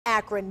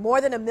Akron. More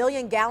than 1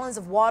 million gallons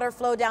of water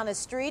flowed down a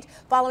street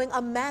following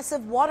a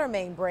massive water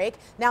main break.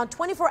 Now,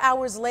 24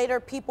 hours later,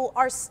 people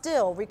are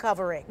still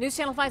recovering. News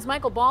Channel 5's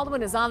Michael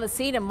Baldwin is on the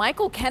scene. And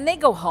Michael, can they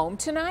go home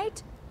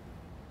tonight?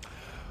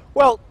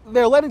 Well,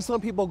 they're letting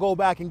some people go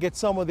back and get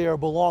some of their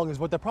belongings,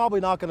 but they're probably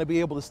not going to be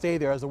able to stay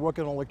there as they're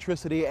working on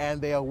electricity and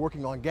they are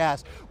working on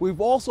gas.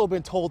 We've also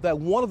been told that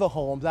one of the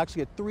homes,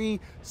 actually at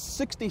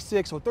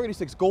 366 or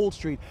 36 Gold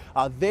Street,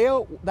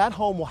 that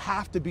home will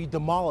have to be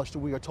demolished,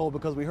 we are told,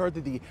 because we heard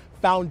that the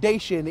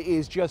foundation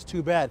is just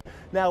too bad.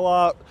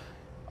 Now,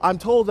 I'm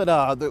told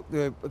that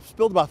they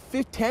spilled about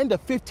 10 to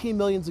 15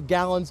 million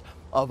gallons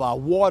of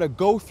water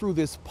go through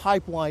this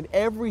pipeline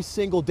every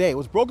single day. It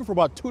was broken for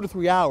about 2 to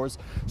 3 hours,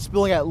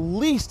 spilling at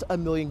least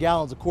 1 million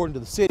gallons according to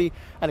the city,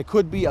 and it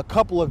could be a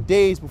couple of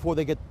days before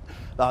they get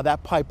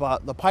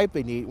the pipe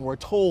they need, and we're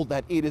told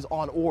that it is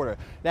on order.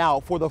 Now,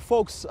 for the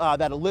folks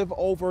that live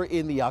over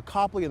in the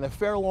Copley and the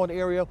Fairlawn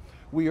area,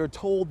 we are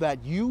told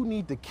that you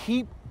need to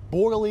keep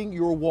boiling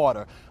your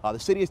water. The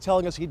city is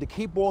telling us you need to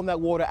keep boiling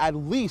that water at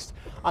least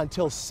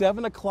until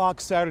 7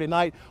 o'clock Saturday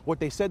night. What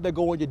they said they're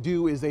going to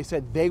do is they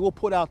said they will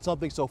put out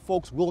something so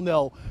folks will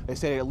know. They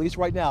say at least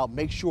right now,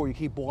 make sure you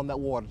keep boiling that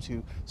water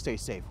to stay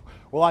safe.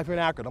 We're live here in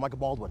Akron. I'm Michael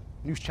Baldwin,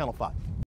 News Channel 5.